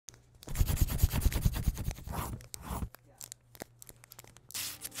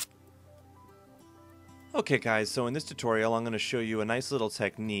Okay guys, so in this tutorial I'm going to show you a nice little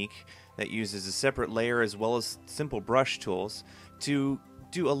technique that uses a separate layer as well as simple brush tools to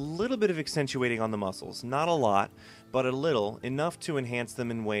do a little bit of accentuating on the muscles. Not a lot, but a little, enough to enhance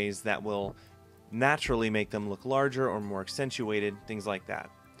them in ways that will naturally make them look larger or more accentuated, things like that.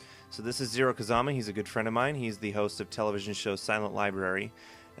 So this is Zero Kazama. He's a good friend of mine. He's the host of television show Silent Library,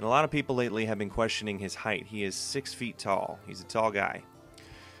 and a lot of people lately have been questioning his height. He is 6 feet tall. He's a tall guy.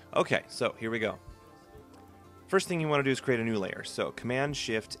 Okay, so here we go. First thing you want to do is create a new layer. So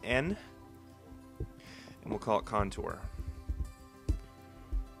Command-Shift-N, and we'll call it Contour.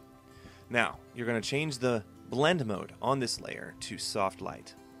 Now, you're going to change the blend mode on this layer to Soft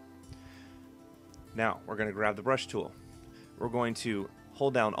Light. Now, we're going to grab the brush tool. We're going to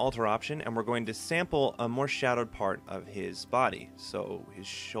hold down Alt or Option, and we're going to sample a more shadowed part of his body. So his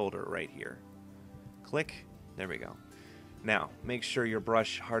shoulder right here. Click. There we go. Now, make sure your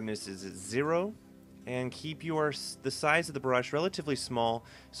brush hardness is at 0. And keep the size of the brush relatively small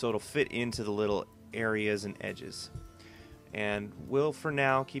so it'll fit into the little areas and edges. And we'll, for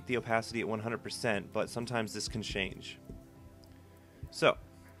now, keep the opacity at 100%, but sometimes this can change. So,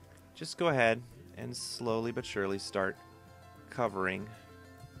 just go ahead and slowly but surely start covering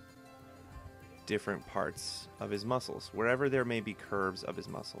different parts of his muscles, wherever there may be curves of his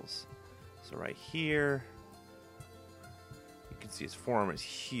muscles. So right here, you can see his forearm is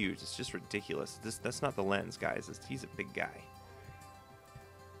huge. It's just ridiculous. That's not the lens, guys. He's a big guy.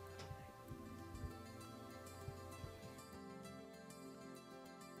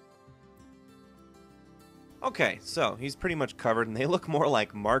 Okay, so he's pretty much covered, and they look more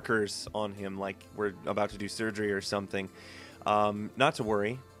like markers on him, like we're about to do surgery or something. Not to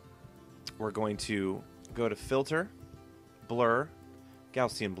worry. We're going to go to Filter, Blur,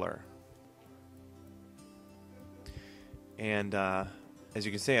 Gaussian Blur. And as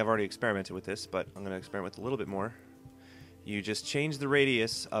you can see, I've already experimented with this, but I'm going to experiment with a little bit more. You just change the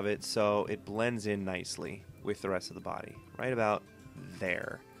radius of it so it blends in nicely with the rest of the body. Right about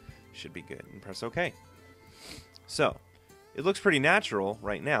there should be good. And press OK. So, it looks pretty natural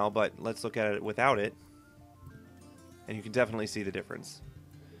right now, but let's look at it without it. And you can definitely see the difference.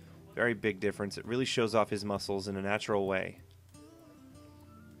 Very big difference. It really shows off his muscles in a natural way.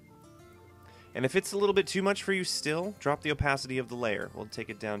 And if it's a little bit too much for you still, drop the opacity of the layer. We'll take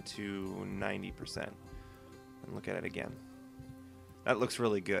it down to 90%. And look at it again. That looks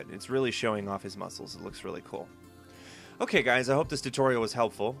really good. It's really showing off his muscles. It looks really cool. Okay guys, I hope this tutorial was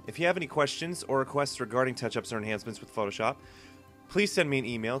helpful. If you have any questions or requests regarding touch-ups or enhancements with Photoshop, please send me an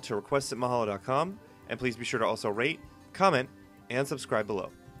email to requests@mahalo.com, and please be sure to also rate, comment, and subscribe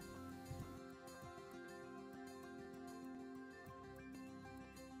below.